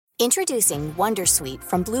Introducing Wondersuite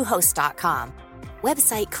from Bluehost.com.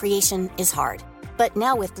 Website creation is hard, but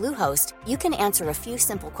now with Bluehost, you can answer a few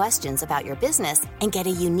simple questions about your business and get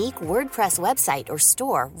a unique WordPress website or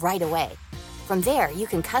store right away. From there, you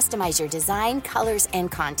can customize your design, colors,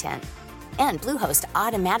 and content. And Bluehost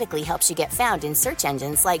automatically helps you get found in search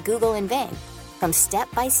engines like Google and Bing. From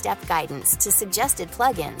step-by-step guidance to suggested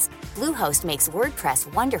plugins, Bluehost makes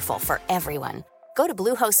WordPress wonderful for everyone. Go to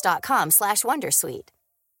bluehost.com/wondersuite.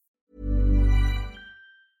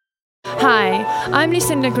 Hi, I'm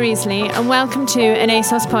Lucinda Greasley and welcome to an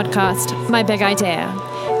ASOS podcast, My Big Idea.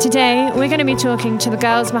 Today, we're going to be talking to the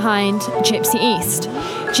girls behind Gypsy East.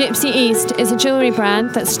 Gypsy East is a jewellery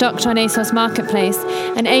brand that's stocked on ASOS Marketplace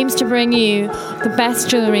and aims to bring you the best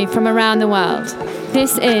jewellery from around the world.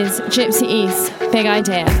 This is Gypsy East's Big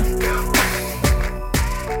Idea.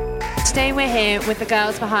 Today we're here with the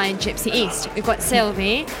girls behind Gypsy East. We've got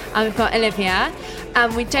Sylvie and we've got Olivia.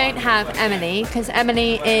 And we don't have Emily because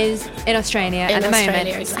Emily is in Australia at the moment.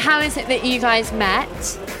 Exactly. How is it that you guys met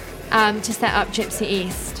to set up Gypsy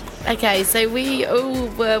East? Okay, so we all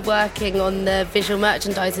were working on the visual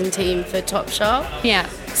merchandising team for Topshop. Yeah.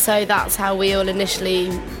 So that's how we all initially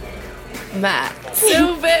met.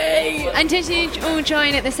 Sylvie! And did you all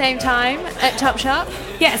join at the same time at Topshop?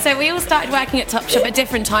 Yeah, so we all started working at Topshop at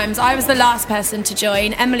different times. I was the last person to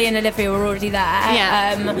join. Emily and Olivia were already there.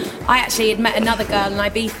 Yeah. I actually had met another girl in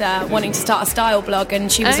Ibiza wanting to start a style blog,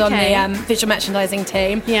 and she was on the visual merchandising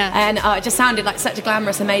team. Yeah. And it just sounded like such a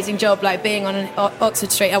glamorous, amazing job, like being on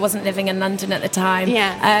Oxford Street. I wasn't living in London at the time.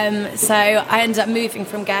 Yeah. So I ended up moving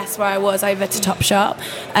from Guess, where I was, over to Topshop,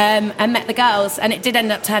 and met the girls. And it did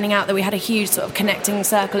end up turning out that we had a huge sort of connecting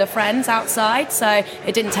circle of friends outside, so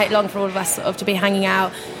it didn't take long for all of us sort of to be hanging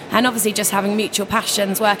out, and obviously just having mutual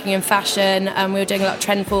passions, working in fashion. We were doing a lot of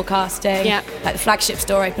trend forecasting. Yeah. Like the flagship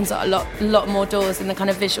store opens up a lot more doors in the kind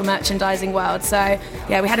of visual merchandising world, so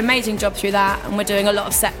yeah, we had an amazing job through that, and we're doing a lot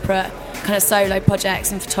of separate kind of solo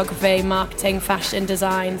projects in photography, marketing, fashion,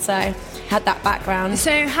 design, so had that background.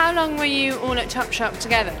 So how long were you all at Topshop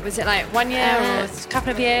together? Was it like 1 year or a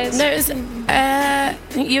couple of years? No, it was...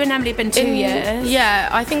 you and Emily had been 2 years. Yeah,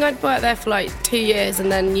 I think I'd worked there for like 2 years,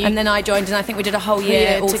 and then I joined, and I think we did a whole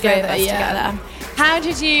year all together. How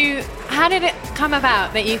did it come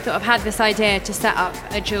about that you sort of had this idea to set up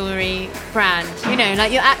a jewellery brand? You know,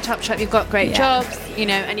 like you're at Topshop, you've got great jobs, you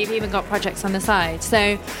know, and you've even got projects on the side.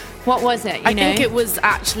 So what was it? I think it was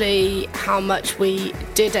actually how much we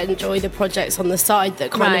did enjoy the projects on the side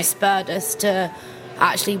that kind of spurred us to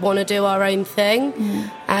actually want to do our own thing.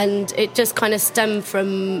 And it just kind of stemmed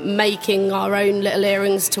from making our own little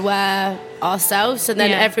earrings to wear ourselves, and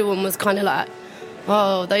then everyone was kind of like,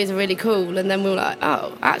 oh, those are really cool, and then we were like,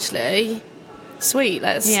 oh, actually sweet,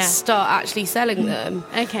 let's start actually selling them.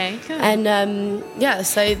 Okay, cool. And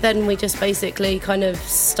so then we just basically kind of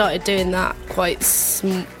started doing that quite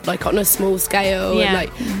like on a small scale, and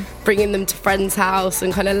like bringing them to friends' house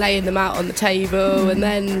and kind of laying them out on the table, and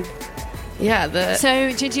then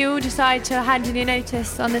So did you all decide to hand in your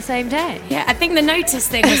notice on the same day? Yeah, I think the notice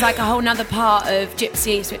thing was like a whole nother part of Gypsy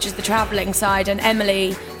East, which is the travelling side, and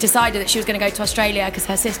Emily decided that she was going to go to Australia because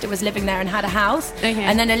her sister was living there and had a house. Okay.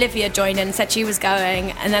 And then Olivia joined in and said she was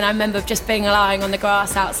going, and then I remember just being lying on the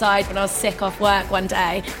grass outside when I was sick off work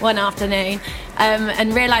one afternoon,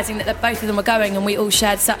 and realising that both of them were going, and we all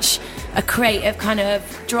shared such a creative kind of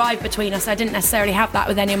drive between us. I didn't necessarily have that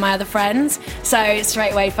with any of my other friends, so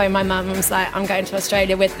straight away phoned my mum and was like, I'm going to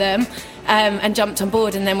Australia with them, and jumped on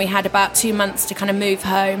board. And then we had about 2 months to kind of move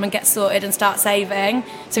home and get sorted and start saving.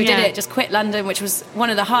 So we did it, just quit London, which was one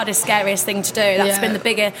of the hardest, scariest thing to do. That's been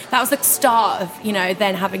that was the start of, you know,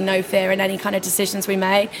 then having no fear in any kind of decisions we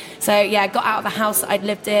made. So yeah, got out of the house that I'd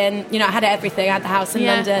lived in. You know, I had everything. I had the house in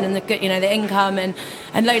London and the income and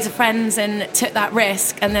loads of friends, and took that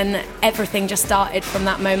risk, and then everything just started from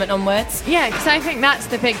that moment onwards. Yeah, because I think that's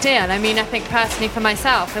the big deal. I mean, I think personally for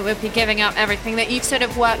myself, it would be giving up everything that you've sort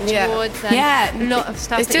of worked towards, and a lot of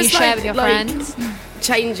stuff that you share with your friends.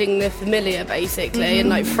 Changing the familiar, basically, and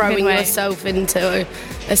like throwing yourself into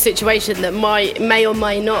a situation that may or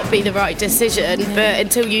may not be the right decision, but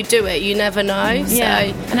until you do it, you never know. So,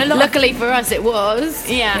 and luckily for us, it was.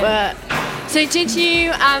 Yeah. So did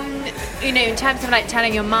you, you know, in terms of like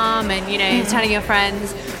telling your mum and, you know, telling your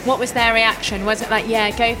friends, what was their reaction? Was it like, yeah,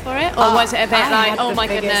 go for it? Or was it a bit like, oh my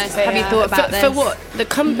goodness, have you thought about this? For what? The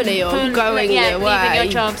company or going away? Leaving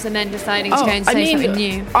your jobs and then deciding to go and say something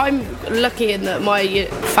new. I'm lucky in that my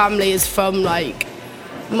family is from like,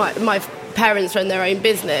 my parents run their own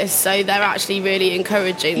business, so they're actually really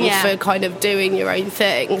encouraging for kind of doing your own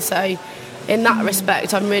thing. So in that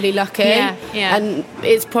respect, I'm really lucky. And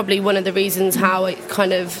it's probably one of the reasons how it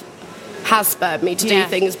kind of has spurred me to do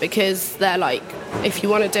things, because they're like, if you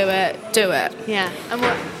want to do it, do it. And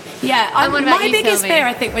what? My biggest Sylvie? fear,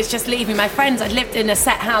 I think, was just leaving my friends. I'd lived in a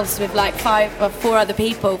set house with like 5 or 4 other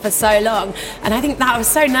people for so long, and I think that I was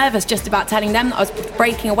so nervous just about telling them that I was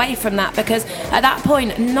breaking away from that, because at that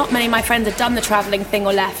point not many of my friends had done the travelling thing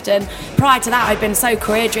or left, and prior to that I'd been so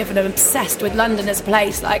career driven and obsessed with London as a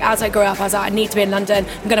place. Like, as I grew up, I was like, I need to be in London,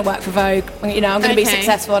 I'm going to work for Vogue, you know, I'm going to be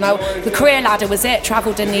successful, and the career ladder was it.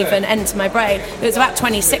 Travel didn't even enter my brain. It was about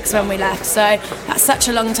 26 when we left, so that's such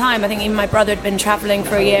a long time. I think even my brother had been travelling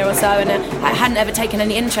for a year or so, and I hadn't ever taken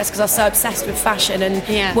any interest because I was so obsessed with fashion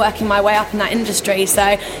and working my way up in that industry.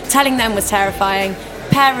 So telling them was terrifying.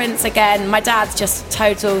 Parents, again, my dad's just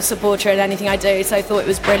total supporter in anything I do, so I thought it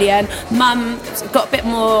was brilliant. Mum got a bit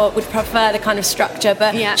more, would prefer the kind of structure,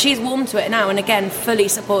 but she's warmed to it now, and again fully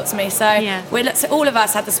supports me. So all of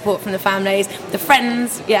us had the support from the families, the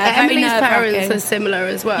friends. Emily's parents are similar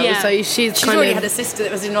as well. So she's already had a sister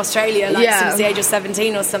that was in Australia since the age of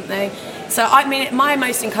 17 or something. So I mean, my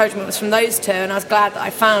most encouragement was from those two, and I was glad that I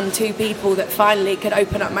found 2 people that finally could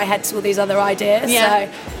open up my head to all these other ideas.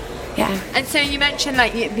 And so you mentioned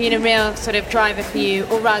like being a real sort of driver for you,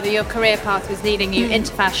 or rather your career path was leading you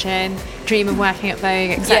into fashion, dream of working at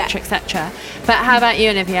Vogue, etc., etc. But how about you,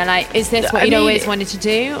 Olivia? Like, is this what you'd always wanted to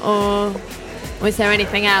do, or was there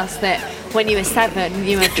anything else that when you were 7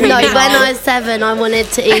 you were dreaming No, of? when I was 7 I wanted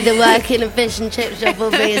to either work in a fish and chip shop or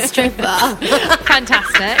be a stripper.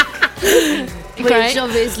 Fantastic. Which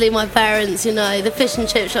obviously my parents, you know, the fish and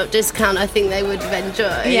chip shop discount, I think they would have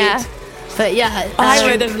enjoyed. But I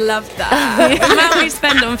would have loved that. The amount we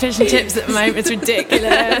spend on fish and chips at the moment is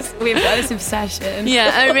ridiculous. We've got this obsession.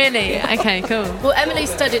 Oh really? Okay, cool. Well, Emily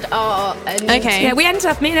studied art and me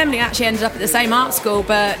and Emily actually ended up at the same art school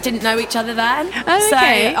but didn't know each other then. So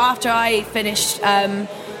after I finished,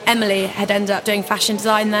 Emily had ended up doing fashion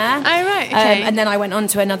design there. Oh, right, okay. And then I went on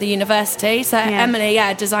to another university. So Emily,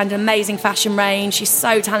 designed an amazing fashion range. She's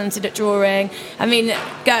so talented at drawing. I mean,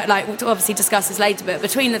 we'll obviously discuss this later, but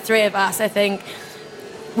between the 3 of us, I think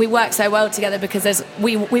we work so well together because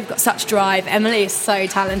we've got such drive. Emily is so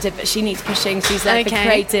talented, but she needs pushing. She's the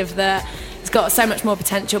creative that has got so much more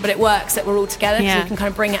potential, but it works that we're all together because we can kind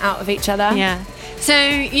of bring it out of each other. So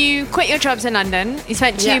you quit your jobs in London. You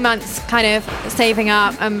spent 2 months kind of saving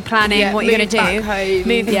up and planning what you're going to do.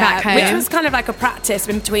 Moving back home. Which was kind of like a practice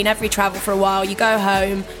in between every travel for a while. You go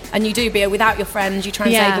home and you do beer without your friends. You try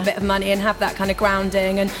and save a bit of money and have that kind of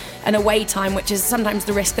grounding and away time, which is sometimes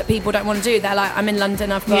the risk that people don't want to do. They're like, I'm in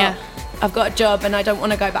London, I've got a job and I don't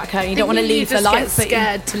want to go back home. You don't want to leave the life. You get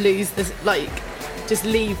scared to lose this, just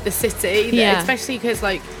leave the city. Especially because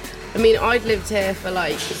I mean, I'd lived here for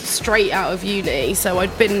straight out of uni, so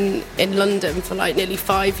I'd been in London for nearly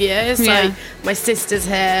 5 years. So my sister's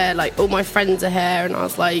here, all my friends are here, and I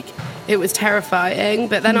was it was terrifying.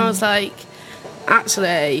 But then I was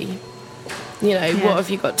actually, what have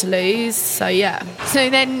you got to lose? So So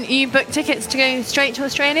then you booked tickets to go straight to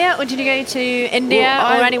Australia, or did you go to India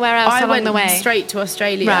or anywhere else along the way? I went straight to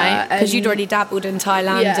Australia, right? Because you'd already dabbled in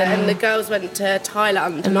Thailand. And the girls went to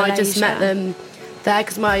Thailand, and I just met them there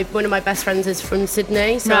because one of my best friends is from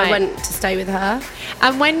Sydney, so I went to stay with her.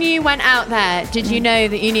 And when you went out there, did you know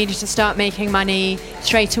that you needed to start making money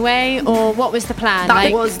straight away, or what was the plan?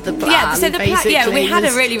 That was the plan. So the plan, we had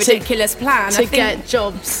a really ridiculous plan to get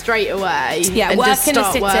jobs straight away. And work just in a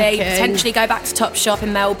city, working. potentially go back to Topshop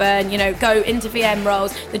in Melbourne. Go into VM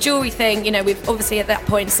roles. The jewellery thing, we've obviously at that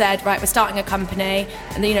point said, right, we're starting a company,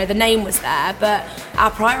 and the name was there, but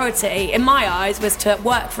our priority, in my eyes, was to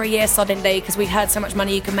work for a year solidly because we heard so much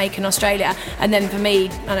money you can make in Australia, and then for me,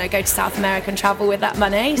 go to South America and travel with that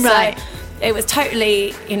money. Right. So it was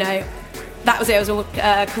totally, that was it. It was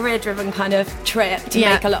a career-driven kind of trip to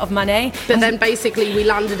make a lot of money. But then basically we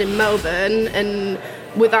landed in Melbourne, and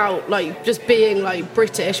without just being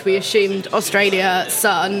British, we assumed Australia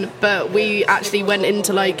sun, but we actually went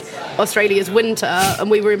into Australia's winter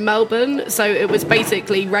and we were in Melbourne, so it was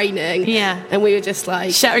basically raining, and we were just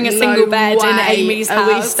sharing a single bed in Amy's house.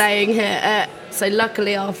 Are we staying here? So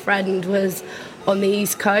luckily our friend was on the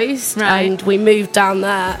East Coast, and we moved down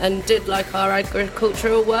there and did our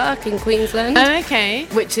agricultural work in Queensland.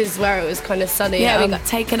 Which is where it was kind of sunny. We got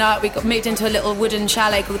taken up, we got moved into a little wooden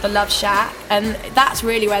chalet called the Love Shack, and that's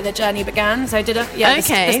really where the journey began. So I did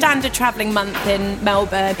the standard travelling month in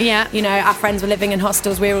Melbourne. Our friends were living in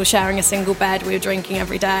hostels, we were all sharing a single bed, we were drinking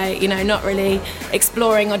every day, not really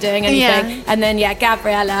exploring or doing anything. And then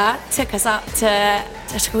Gabriella took us up to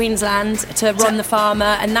to Queensland to Ron the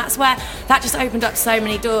farmer, and that's where that just opened up so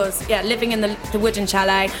many doors. Yeah, living in the wooden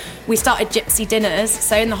chalet, we started Gypsy dinners.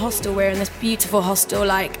 So in the hostel, we're in this beautiful hostel,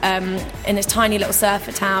 like in this tiny little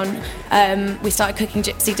surfer town. We started cooking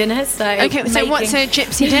Gypsy dinners. So what's a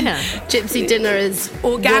Gypsy dinner? Gypsy dinner is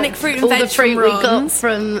organic fruit and all veg the fruit from we Ron's. got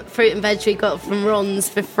from fruit and veg we got from Ron's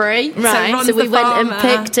for free. Right. So we went and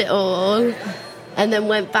picked it all. And then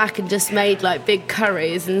went back and just made like big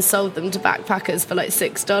curries and sold them to backpackers for like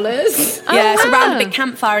 $6. Yeah, so around a big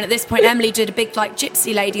campfire. And at this point, Emily did a big like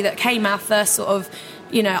gypsy lady that came our first sort of,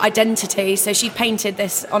 identity. So she painted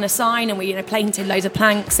this on a sign, and we, painted loads of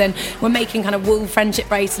planks, and we're making kind of wool friendship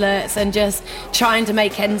bracelets and just trying to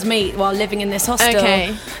make ends meet while living in this hostel.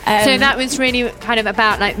 Okay. So that was really kind of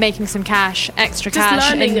about like making some extra cash.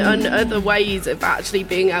 Just learning on other ways of actually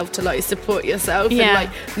being able to like support yourself and like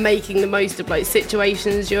making the most of like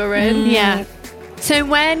situations you're in. Yeah. So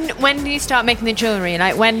when do you start making the jewellery?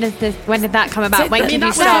 Like when did that come about? When did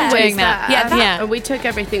you start doing that? And we took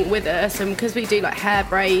everything with us, and because we do like hair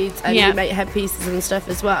braids and we make headpieces and stuff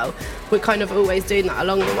as well, we're kind of always doing that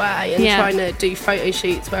along the way and trying to do photo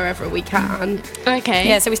shoots wherever we can. Okay.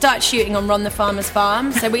 Yeah, so we started shooting on Ron the farmer's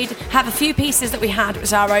farm. So we'd have a few pieces that we had, it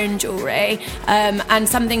was our own jewellery, and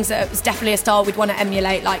some things that was definitely a style we'd want to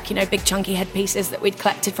emulate, like, big chunky headpieces that we'd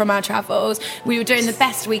collected from our travels. We were doing the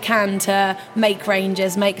best we can to make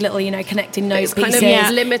ranges, make little, connecting nose pieces. Kind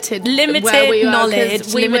of limited where we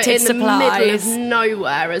knowledge, we limited were in supplies. the middle of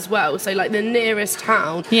nowhere as well. So like the nearest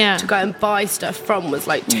town to go and buy stuff from was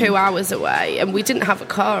like 2 hours away, and we didn't have a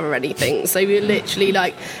car or anything. So we were literally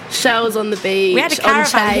like shells on the beach. We had a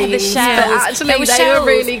caravan with the shells. But actually, they were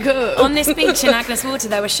really good. On this beach in Agnes Water,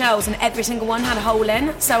 there were shells, and every single one had a hole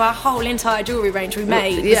in. So our whole entire jewellery range we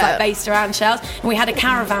made was like based around shells. And we had a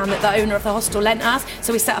caravan that the owner of the hostel lent us.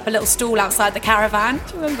 So we set up a little stall outside the caravan.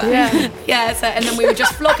 Do you remember? Yeah. So, and then we were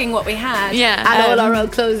just flogging what we had. Yeah. And all our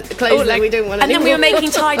old clothes that we didn't want. And then we were making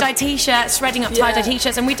tie-dye t-shirts, shredding up tie-dye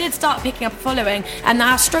t-shirts, and we did start picking up a following. And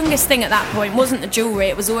our strongest thing at that point wasn't the jewellery.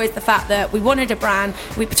 It was always the fact that we wanted a brand.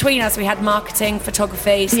 Between us, we had marketing,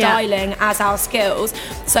 photography, styling as our skills.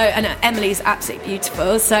 So, and Emily's absolutely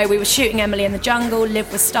beautiful. So we were shooting Emily in the jungle,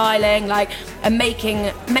 live with styling, and making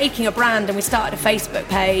a brand. And we started a Facebook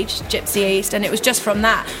page, Gypsy East, and it was just from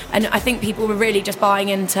that. And I think people were really just buying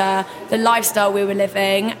into the lifestyle we were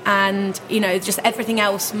living, and just everything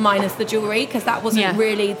else minus the jewellery, because that wasn't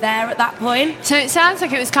really there at that point. So it sounds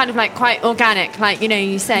like it was kind of like quite organic, like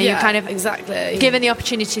you say you're kind of exactly given the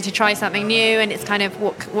opportunity to try something new, and it's kind of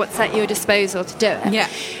what's at your disposal to do it. Yeah.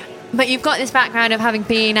 But you've got this background of having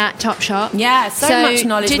been at Topshop. Yeah, so much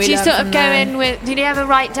knowledge. Did you sort of go in with? Did you ever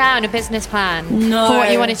write down a business plan for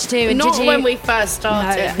what you wanted to do? And not when we first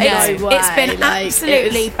started. No. It's been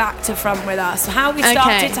absolutely back to front with us. So how we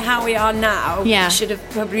started to how we are now should have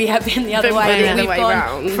probably been the other way. We've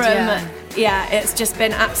gone from. It's just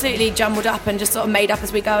been absolutely jumbled up and just sort of made up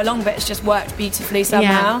as we go along, but it's just worked beautifully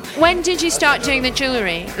somehow. When did you start doing the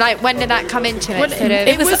jewellery? Like, when did that come into it? Well,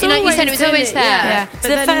 it was like you said, it was always there. Yeah.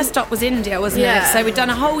 So the first stop was India, wasn't it? So we'd done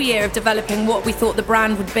a whole year of developing what we thought the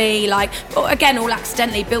brand would be, like, again, all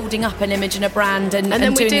accidentally building up an image and a brand and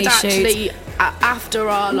then we did actually shoots. After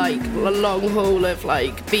our long haul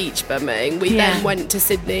of beach bumming, we then went to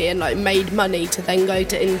Sydney and made money to then go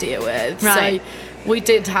to India with. Right. So we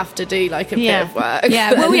did have to do a bit of work.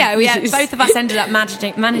 Both of us ended up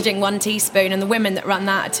managing One Teaspoon, and the women that run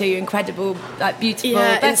that are two incredible, beautiful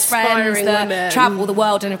best friends that travel the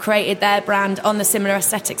world and have created their brand on the similar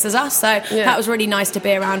aesthetics as us. So that was really nice to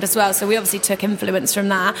be around as well. So we obviously took influence from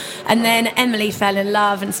that. And then Emily fell in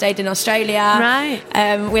love and stayed in Australia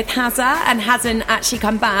with Hazza, and hasn't actually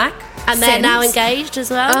come back. And they're now engaged as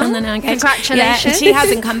well. And they're now engaged. Congratulations. Yeah, she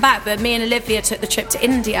hasn't come back, but me and Olivia took the trip to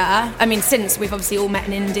India. I mean, since we've obviously all met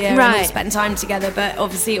in India and all spent time together, but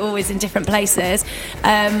obviously always in different places. So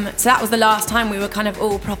that was the last time we were kind of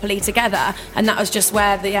all properly together, and that was just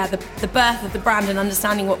where the birth of the brand and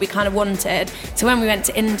understanding what we kind of wanted. So when we went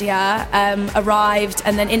to India, arrived,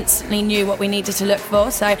 and then instantly knew what we needed to look for.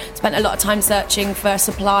 So spent a lot of time searching for a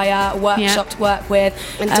supplier, a workshop to work with.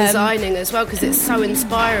 And designing as well, because it's so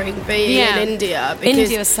inspiring being in India. Because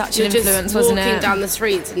India was such an influence, wasn't it? Walking down the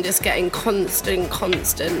streets and just getting constant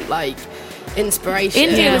inspiration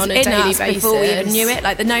India was on a in daily us basis. before we even knew it.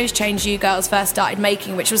 Like the nose change you girls first started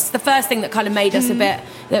making, which was the first thing that kind of made us a bit,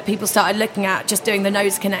 that people started looking at, just doing the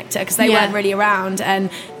nose connector, because they weren't really around, and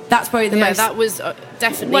that's probably the most. That was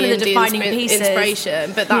definitely one of the India's defining pieces.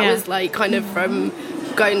 Inspiration, but that was kind of from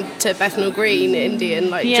going to Bethnal Green Indian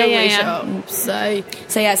jewellery shops. So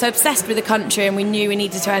obsessed with the country, and we knew we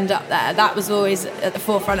needed to end up there. That was always at the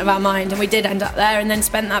forefront of our mind, and we did end up there, and then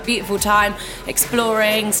spent that beautiful time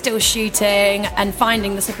exploring, still shooting, and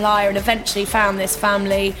finding the supplier, and eventually found this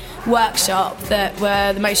family workshop that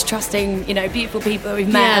were the most trusting, beautiful people that we've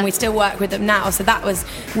met, and we still work with them now. So that was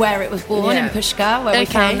where it was born, in Pushkar, where we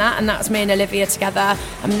found that, and that was me and Olivia together.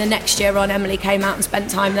 And the next year on, Emily came out and spent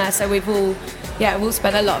time there, so we've all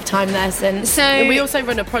spent a lot of time there since. So and we also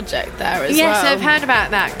run a project there as well. Yes, I've heard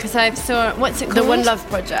about that, because I saw, what's it called? The One Love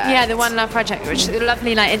Project. Yeah, the One Love Project, which is a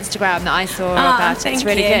lovely Instagram that I saw about. It's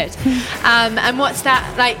really good. And what's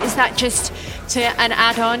that like? Is that just an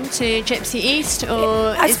add-on to Gypsy East,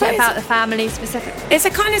 or is it about the family specifically? It's a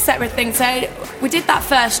kind of separate thing. So we did that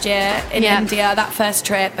first year in India, that first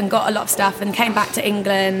trip, and got a lot of stuff, and came back to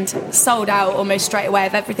England, sold out almost straight away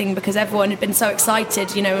of everything, because everyone had been so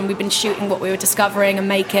excited, and we'd been shooting what we were discovering and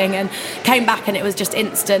making, and came back and it was just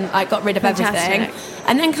instant. I got rid of everything,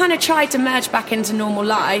 and then kind of tried to merge back into normal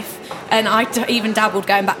life. And I even dabbled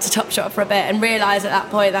going back to Topshop for a bit, and realised at that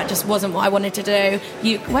point that just wasn't what I wanted to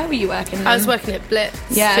do. Where were you working then? I was working at Blitz.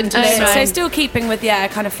 Yeah, so still keeping with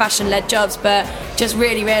kind of fashion-led jobs, but just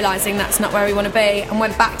really realising that's not where we want to be, and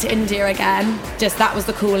went back to India again. Just that was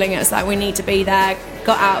the calling. It was like, we need to be there.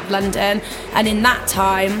 Got out of London, and in that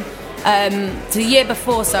time, the year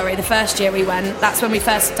before, the first year we went, that's when we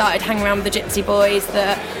first started hanging around with the Gypsy boys,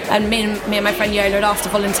 and me and my friend Yola had asked to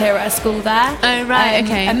volunteer at a school there. Oh, right,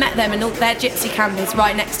 okay. I met them, and their Gypsy camp is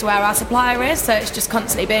right next to where our supplier is, so it's just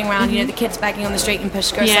constantly being around, the kids begging on the street in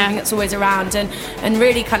Pushkar is something that's always around, and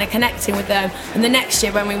really kind of connecting with them. And the next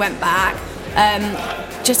year when we went back,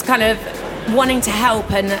 just kind of wanting to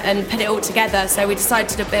help and put it all together, so we decided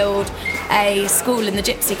to build a school in the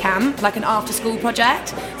Gypsy camp, like an after-school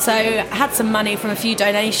project. So had some money from a few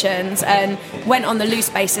donations, and went on the loose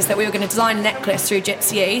basis that we were going to design a necklace through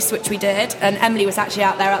Gypsy East, which we did, and Emily was actually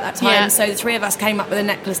out there at that time, so the three of us came up with a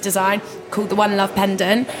necklace design called the One Love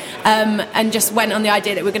pendant, and just went on the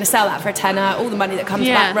idea that we're going to sell that for a tenner. All the money that comes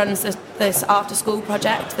back runs this after-school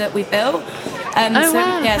project that we built.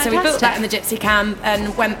 So we built that in the Gypsy camp,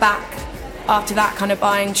 and went back after that kind of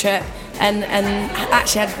buying trip, and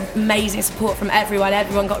actually had amazing support from everyone.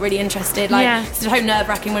 Everyone got really interested. It's so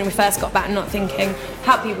nerve-wracking when we first got back, not thinking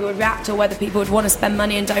how people would react, or whether people would want to spend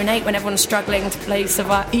money and donate when everyone's struggling to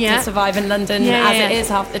survive in London, it is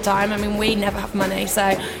half the time. I mean, we never have money, so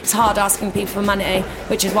it's hard asking people for money,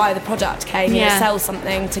 which is why the product came. You sell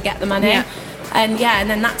something to get the money. And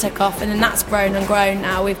then that took off, and then that's grown and grown.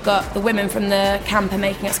 Now we've got the women from the camp are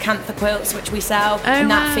making us cantha quilts, which we sell,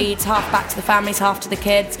 that feeds half back to the families, half to the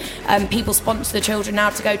kids. People sponsor the children now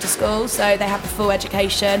to go to school, so they have a full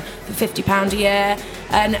education for £50 a year,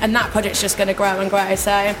 and that project's just going to grow and grow.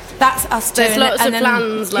 So that's us doing. There's lots of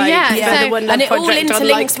plans, the One Love and it project all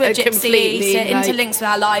interlinks with Gypsy, it interlinks with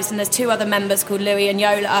our lives. And there's two other members called Louis and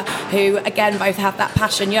Yola, who again both have that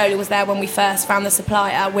passion. Yola was there when we first found the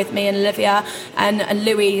supplier with me and Olivia. And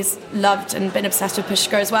Louis loved and been obsessed with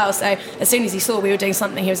Pushkar as well. So as soon as he saw we were doing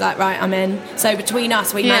something, he was like, right, I'm in. So between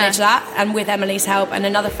us, we manage that, and with Emily's help and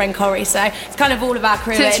another friend, Corrie. So it's kind of all of our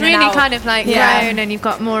crew. So it's really kind of like grown, and you've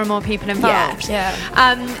got more and more people involved.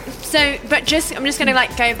 I'm just going to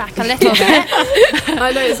go back a little bit.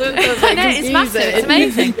 I know, it's massive. It's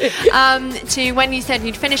amazing. To when you said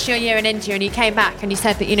you'd finished your year in India and you came back and you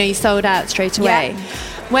said that you sold out straight away.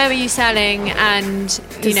 Where were you selling, and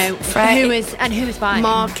who was buying?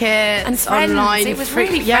 Market and friends. Online. It was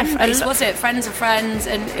really friends. Was it friends of friends,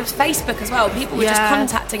 and it was Facebook as well. People were just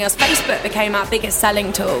contacting us. Facebook became our biggest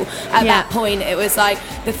selling tool at that point. It was like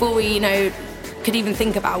before we could even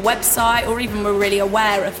think about a website, or even were really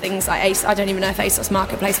aware of things like ASOS. I don't even know if ASOS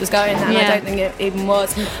Marketplace was going then. I don't think it even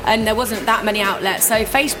was, and there wasn't that many outlets, so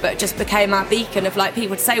Facebook just became our beacon of people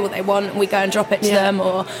would say what they want, and we go and drop it to them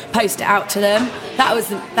or post it out to them. That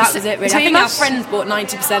was it really. So I think our friends bought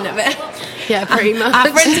 90% of it. Yeah, pretty much. Our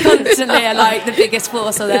friends constantly are the biggest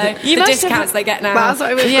force, although the discounts they get now. Well, that's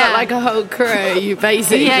why we've got a whole crew, you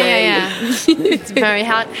basically. It's very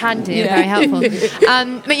handy, very helpful.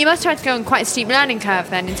 But you must have had to go on quite a steep learning curve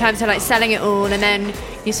then, in terms of selling it all, and then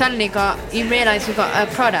you realised you've got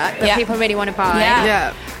a product that people really want to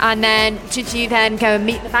buy. And then did you then go and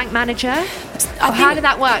meet the bank manager? How did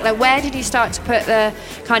that work? Where did you start to put the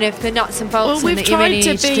kind of the nuts and bolts in that you really need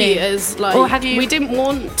to do? We've tried to be as or have you... we didn't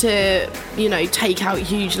want to take out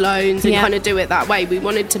huge loans and kind of do it that way. We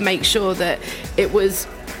wanted to make sure that it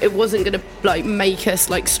wasn't going to like make us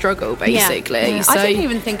like struggle basically. Yeah. So I didn't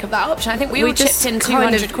even think of that option. I think we all chipped in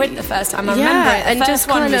 200 quid the first time. I remember it. The and first just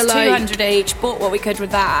one was like 200 each, bought what we could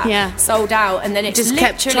with that, sold out, and then it just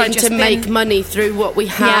kept trying to make money through what we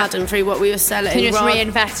had and through what we were selling. To just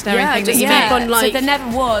reinvest everything. So there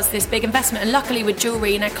never was this big investment, and luckily with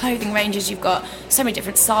jewellery, clothing ranges, you've got so many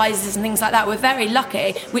different sizes and things like that. We're very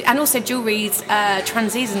lucky, and also jewellery's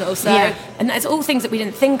transseasonal, so and it's all things that we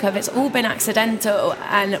didn't think of. It's all been accidental,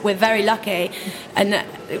 and we're very lucky, and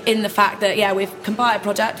in the fact that we can buy a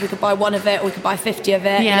product, we could buy one of it, or we could buy 50 of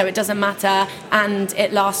it. It doesn't matter, and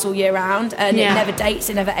it lasts all year round, and it never dates,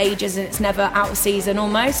 it never ages, and it's never out of season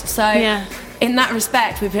almost. So in that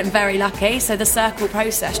respect, we've been very lucky. So the circle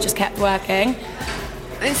process just kept working.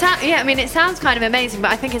 It sounds kind of amazing,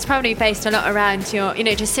 but I think it's probably based a lot around your,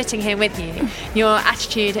 just sitting here with you, your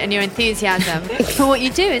attitude and your enthusiasm for what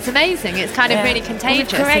you do is amazing. It's kind of really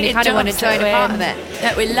contagious, and you kind of want to join a part of it.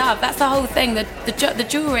 That we love. That's the whole thing. The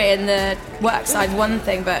jewellery and the work side is one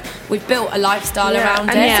thing, but we've built a lifestyle around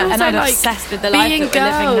it, and I'm obsessed with the life that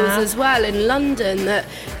we're living now. As well in London, that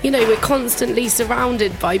we're constantly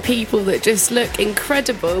surrounded by people that just look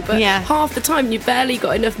incredible, but half the time you've barely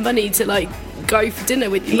got enough money to like go for dinner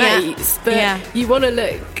with your mates, but you want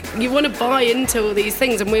to buy into all these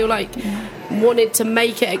things, and we were like wanted to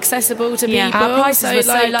make it accessible to people. Our prices were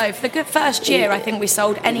so low. For the good first year, I think we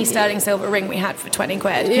sold any sterling silver ring we had for 20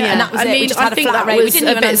 quid. And that was it. We just had a flat rate. We didn't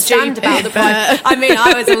even understand about the price.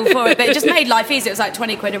 I was all for it, but it just made life easy. It was like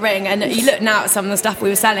 20 quid a ring, and you look now at some of the stuff we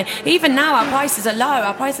were selling. Even now, our prices are low.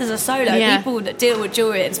 Our prices are so low. People that deal with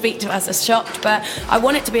jewellery and speak to us are shocked, but I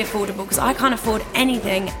want it to be affordable because I can't afford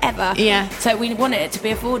anything ever. So we want it to be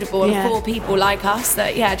affordable and for people like us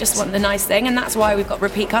that just want the nice thing, and that's why we've got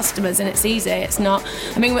repeat customers, and it's easy. It's not.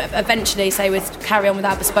 Eventually, say we carry on with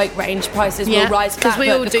our bespoke range, prices will rise because we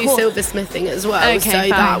all do silversmithing as well, so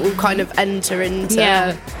that will kind of enter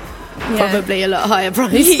into probably a lot higher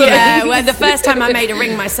price. Well, the first time I made a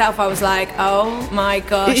ring myself, I was like, oh my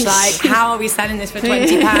gosh, like how are we selling this for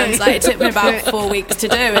 £20? Like it took me about 4 weeks to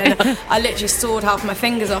do, and I literally sawed half my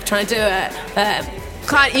fingers off trying to do it.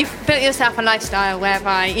 You've built yourself a lifestyle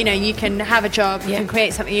whereby you can have a job, you can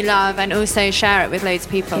create something you love, and also share it with loads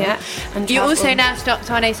of people. And you also now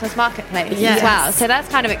stocked on ASOS Marketplace as well, so that's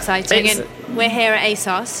kind of exciting. And we're here at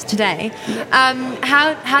ASOS today.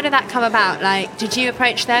 How did that come about? Like, did you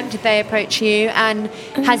approach them? Did they approach you? And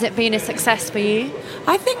has it been a success for you?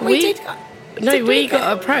 I think we did. No, we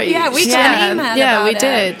got approached. Yeah, we did an email. Yeah, we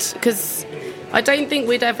did, because I don't think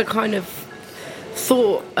we'd ever kind of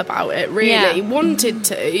thought about it really. Wanted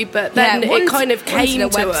to, but then it kind of came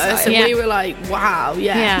to us, and we were like, wow,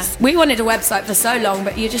 we wanted a website for so long,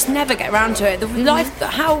 but you just never get around to it. The life,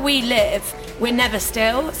 how we live, we're never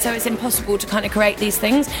still, so it's impossible to kind of create these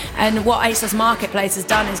things. And what ASOS Marketplace has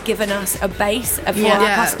done is given us a base for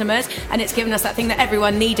our customers, and it's given us that thing that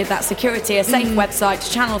everyone needed, that security, a safe website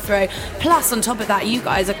to channel through. Plus, on top of that, you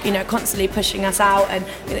guys are constantly pushing us out, and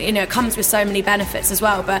it comes with so many benefits as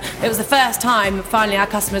well. But it was the first time finally our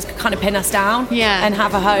customers could kind of pin us down and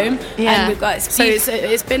have a home. And we've got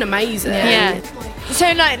it's been amazing. So,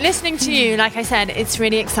 listening to you, like I said, it's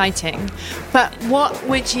really exciting. But what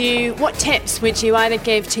tips would you either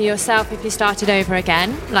give to yourself if you started over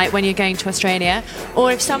again, like when you're going to Australia,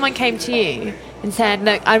 or if someone came to you and said,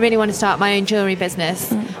 look, I really want to start my own jewellery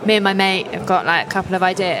business. Me and my mate have got a couple of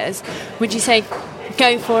ideas. Would you say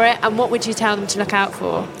go for it, and what would you tell them to look out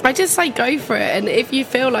for? I just say go for it, and if you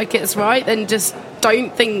feel like it's right, then just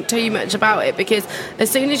don't think too much about it, because as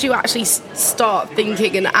soon as you actually start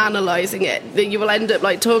thinking and analysing it, you will end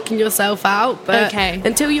up talking yourself out. But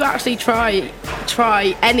until you actually try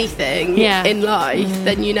anything in life,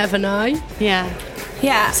 then you never know.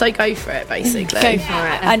 So go for it, basically. Go for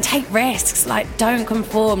it. And take risks. Don't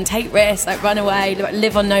conform. Take risks. Run away.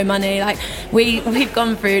 Live on no money. We've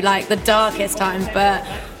gone through the darkest times, but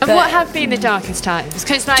what have been the darkest times?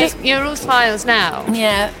 Because you're all smiles now.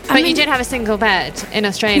 But you did have a single bed in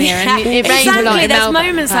Australia, and it rained a lot in There's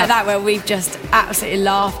moments like that where we've just absolutely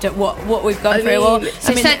laughed at what we've gone through.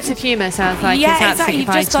 Sense of humour sounds like exactly. You've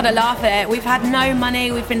just got to laugh at it. We've had no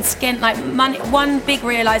money. We've been skint. Money. One big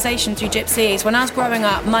realisation through Gypsy is when I was growing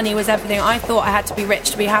up, money was everything. I thought I had to be rich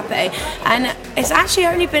to be happy, and it's actually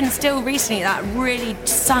only been still recently that really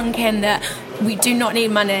sunk in that we do not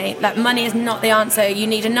need money. Money is not the answer. You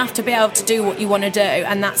need enough to be able to do what you want to do,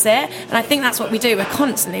 and that's it. And I think that's what we do. We're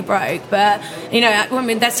constantly broke, but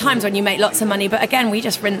there's times when you make lots of money, but again, we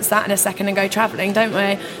just rinse that in a second and go travelling, don't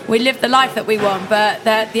we? We live the life that we want, but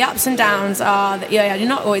the ups and downs are that you're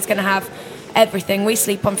not always going to have everything. We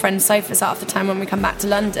sleep on friends' sofas half the time when we come back to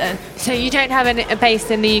London. So you don't have a base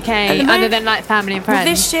in the UK other than like family and friends?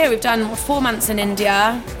 Well, this year we've done 4 months in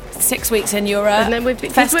India, 6 weeks in Europe, and then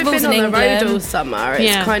because we've been on the road all summer,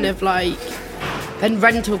 it's kind of like, and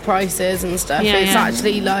rental prices and stuff, it's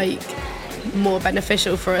actually like more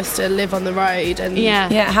beneficial for us to live on the road and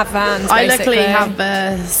have vans. I luckily have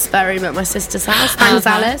a spare room at my sister's house. Thanks,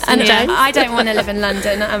 Alice. And I don't want to live in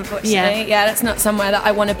London, unfortunately. That's not somewhere that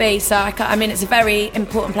I want to be. So I mean, it's a very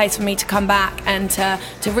important place for me to come back and to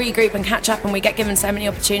regroup and catch up. And we get given so many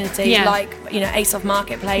opportunities, like ASOS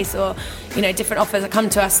Marketplace or different offers that come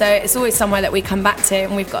to us. So it's always somewhere that we come back to,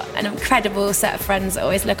 and we've got an incredible set of friends that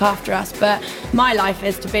always look after us. But my life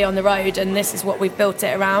is to be on the road, and this is what we've built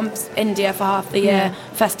it around. India for half the year,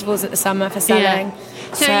 festivals at the summer for selling.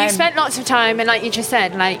 So you spent lots of time, and like you just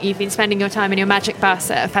said, like you've been spending your time in your magic bus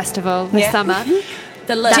at a festival this summer.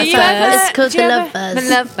 The Love Buzz. It's called the Love Buzz. The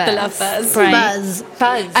Love Buzz. The Love Buzz.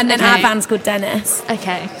 Buzz. And then our band's called Dennis.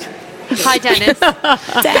 Okay. Hi, Dennis.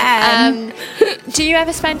 Dan. Do you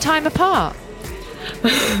ever spend time apart?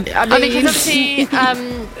 I mean, because obviously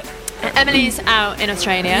Emily's out in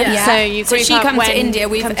Australia, so you so she comes to India.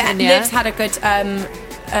 Liv's had a good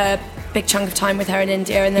big chunk of time with her in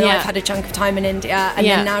India, and then I've had a chunk of time in India, and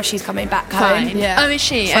then now she's coming back home. Oh, is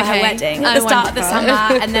she? For her wedding at the start of the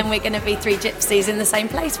summer, and then we're going to be 3 gypsies in the same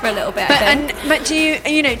place for a little bit. But do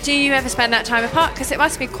you ever spend that time apart? Because it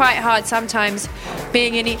must be quite hard sometimes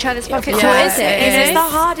being in each other's pockets. Or is it? It's the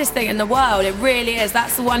hardest thing in the world. It really is.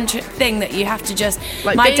 That's the one thing that you have to just.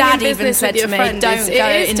 Like, my dad even said to me, "Don't go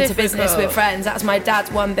into business with friends." That's my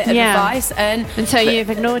dad's one bit of advice, and so you've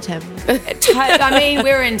ignored him. I mean,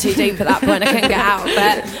 we were in too deep at that point. I couldn't get out,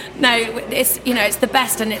 but no, it's it's the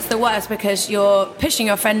best and it's the worst because you're pushing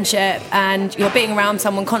your friendship and you're being around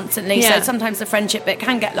someone constantly. So sometimes the friendship bit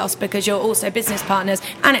can get lost because you're also business partners,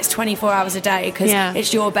 and it's 24 hours a day because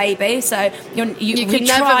it's your baby. So you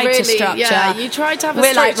try to structure. Yeah, you try to have a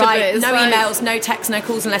We're structure. Like, right, no emails, no texts, no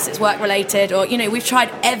calls unless it's work related, or we've tried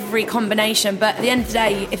every combination. But at the end of the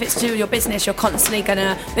day, if it's to do with your business, you're constantly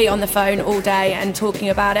gonna be on the phone all day and talking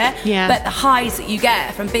about it. Yeah. But the highs that you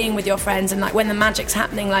get from being with your friends and like when the magic's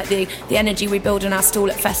happening, like the energy we build in our stall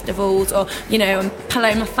at festivals, or and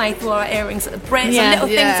Paloma Faith wore our earrings at the Brits, and little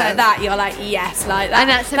things like that. You're like, yes, like that. And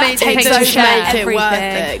that's amazing. It Takes make it worth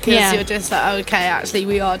it because you're just like, okay, actually,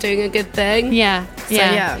 we are doing a good thing.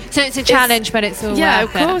 So it's a challenge, but it's all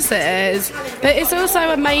of course it is. But it's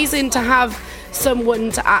also amazing to have someone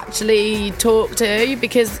to actually talk to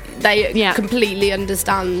because they completely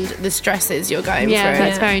understand the stresses you're going through. Yeah,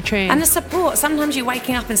 that's very true. And the support. Sometimes you're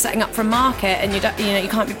waking up and setting up for a market and you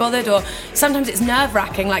can't be bothered, or sometimes it's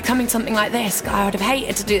nerve-wracking, like coming to something like this. I would have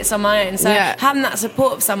hated to do this on my own. So having that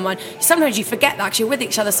support of someone, sometimes you forget that you're with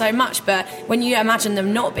each other so much, but when you imagine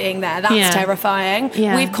them not being there, that's terrifying.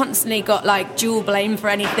 We've constantly got like dual blame for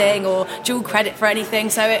anything or dual credit for anything,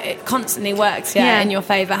 so it constantly works in your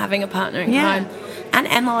favour having a partner in crime. And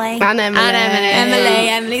Emily.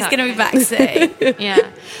 Emily's going to be back soon.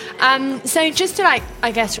 So just to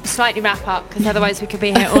I guess slightly wrap up, because otherwise we could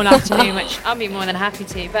be here all afternoon, which I'll be more than happy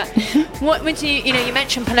to. But what would you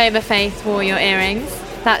mentioned Paloma Faith wore your earrings.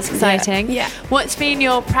 That's exciting. Yeah. What's been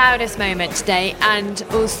your proudest moment today, and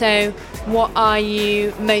also what are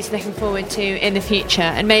you most looking forward to in the future?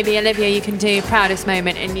 And maybe Olivia, you can do proudest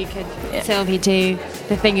moment, and you could Sylvie do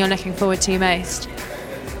the thing you're looking forward to most.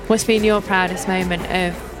 What's been your proudest moment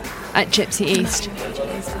at Gypsy East?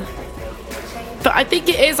 But I think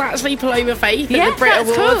it is actually Paloma Faith at the Brit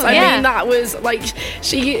Awards. Cool. I mean, that was like,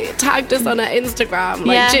 she tagged us on her Instagram,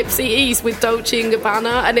 like Gypsy East with Dolce &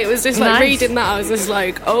 Gabbana, and it was just like reading that, I was just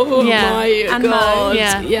like, oh my God.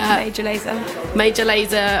 Major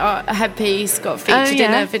Lazer, our headpiece got featured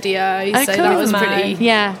in her video, so that was pretty.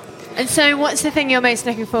 Yeah. And so what's the thing you're most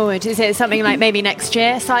looking forward to? Is it something like maybe next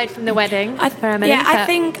year, aside from the wedding? I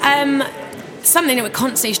think something that we're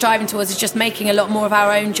constantly striving towards is just making a lot more of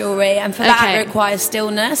our own jewellery, and for that it requires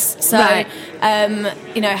stillness. So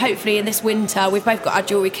hopefully in this winter we've both got our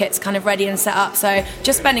jewellery kits kind of ready and set up, so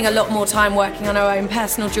just spending a lot more time working on our own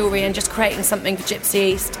personal jewellery and just creating something for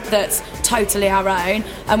Gypsy East that's totally our own.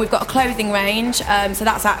 And we've got a clothing range, so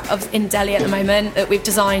that's in Delhi at the moment, that we've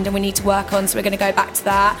designed and we need to work on, so we're going to go back to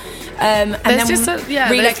that. And then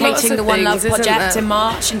relocating the One Love project in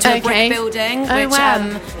March into a brick building, which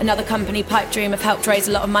another company, Pipe Dream, have helped raise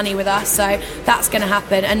a lot of money with us, so that's going to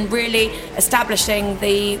happen. And really establishing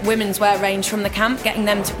the women's wear range from the camp, getting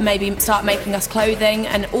them to maybe start making us clothing,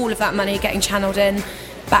 and all of that money getting channeled in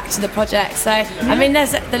back to the project. So I mean,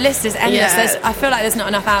 the list is endless. I feel like there's not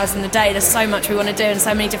enough hours in the day. There's so much we want to do and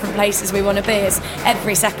so many different places we want to be.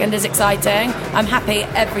 Every second is exciting. I'm happy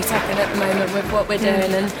every second at the moment with what we're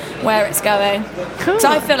doing and where it's going. Cool. So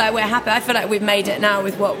I feel like we're happy. I feel like we've made it now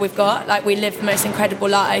with what we've got. Like, we live the most incredible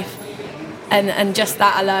life, and just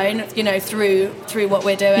that alone, you know, through what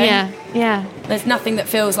we're doing. Yeah. There's nothing that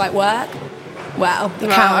feels like work. Well,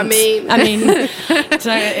 I mean,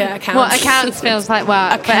 so, accounts. What accounts feels like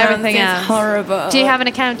work, but everything else horrible. Do you have an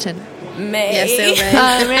accountant? Me? Yeah, Sylvie.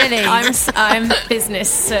 Oh, really? I'm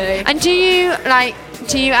business too. And do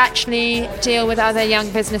you actually deal with other young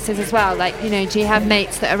businesses as well? Like, you know, do you have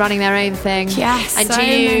mates that are running their own thing? Yes. And so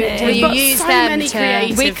will you use so them many to?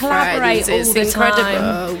 creative We collaborate friends. all the It's incredible.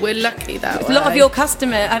 time. We're lucky that way. A lot of your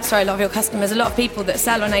customers, a lot of people that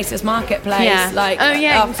sell on ASOS Marketplace. Yeah. Like,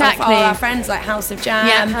 exactly. our friends like House of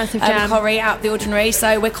Jam, House of Jam. Corrie, Out of the Ordinary.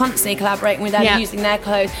 So we're constantly collaborating with them, using their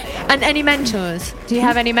clothes. And any mentors? Do you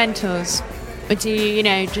have any mentors? Or do you,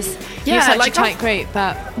 just you're such a tight group,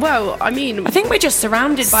 but... Well, I mean... I think we're just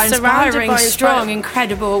surrounded by inspiring, strong,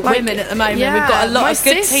 incredible women at the moment. We've got a lot of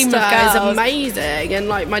good team of girls. My sister is amazing, and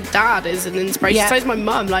like my dad is an inspiration. So is my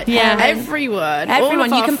mum. Like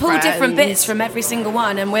everyone, you can pull different bits from every single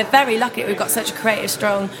one, and we're very lucky we've got such a creative,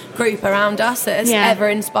 strong group around us that is ever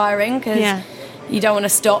inspiring, because you don't want to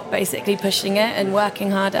stop basically pushing it and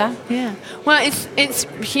working harder. Yeah. Well, it's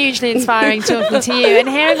hugely inspiring talking to you and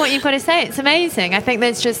hearing what you've got to say. It's amazing. I think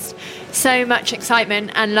there's just so much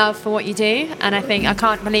excitement and love for what you do, and I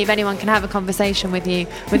can't believe anyone can have a conversation with you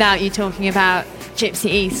without you talking about Gypsy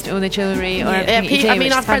East or the jewellery or everything you do. I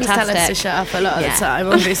mean, our friends fantastic. tell us to shut up a lot of the time,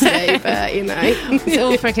 obviously, but it's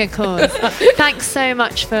all for a good cause. Thanks so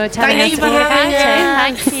much for telling us all about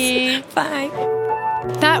it. Thank you. Bye.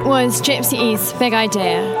 That was Gypsy East's Big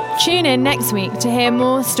Idea. Tune in next week to hear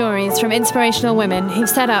more stories from inspirational women who've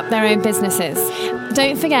set up their own businesses.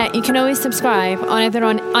 Don't forget, you can always subscribe either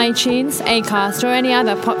on iTunes, Acast, or any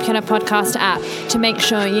other popular podcast app to make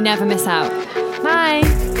sure you never miss out. Bye!